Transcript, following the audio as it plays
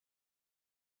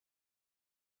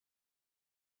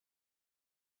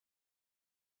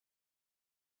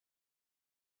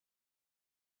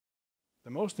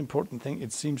The most important thing,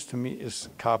 it seems to me, is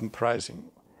carbon pricing.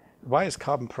 Why is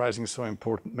carbon pricing so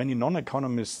important? Many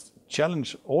non-economists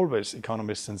challenge always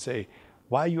economists and say,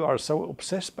 why you are so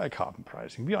obsessed by carbon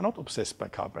pricing? We are not obsessed by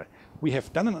carbon pricing. We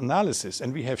have done an analysis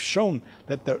and we have shown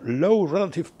that the low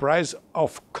relative price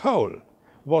of coal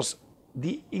was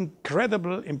the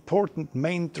incredible important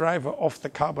main driver of the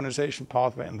carbonization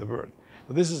pathway in the world.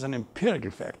 So this is an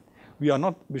empirical fact.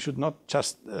 We should not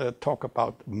just talk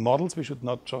about models. We should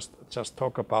not just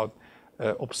talk about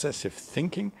obsessive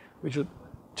thinking. We should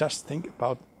just think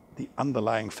about the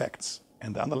underlying facts.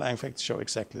 And the underlying facts show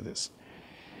exactly this.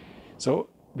 So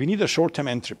we need a short-term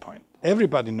entry point.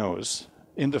 Everybody knows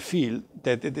in the field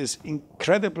that it is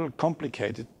incredibly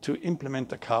complicated to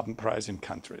implement a carbon price in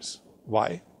countries.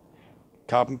 Why?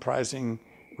 Carbon pricing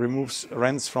removes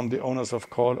rents from the owners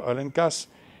of coal, oil and gas.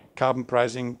 Carbon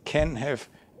pricing can have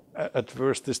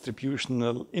adverse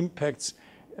distributional impacts.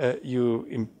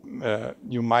 You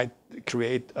might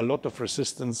create a lot of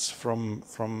resistance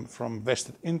from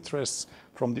vested interests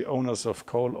from the owners of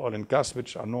coal, oil and gas,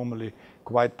 which are normally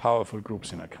quite powerful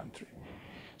groups in a country.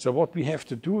 So what we have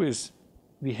to do is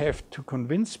we have to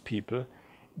convince people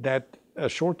that a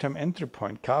short-term entry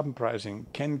point, carbon pricing,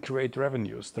 can create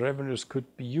revenues. The revenues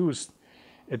could be used,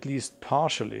 at least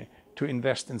partially, to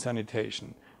invest in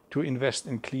sanitation, to invest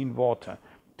in clean water,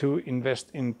 to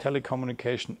invest in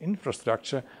telecommunication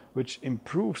infrastructure, which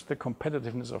improves the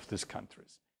competitiveness of these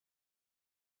countries.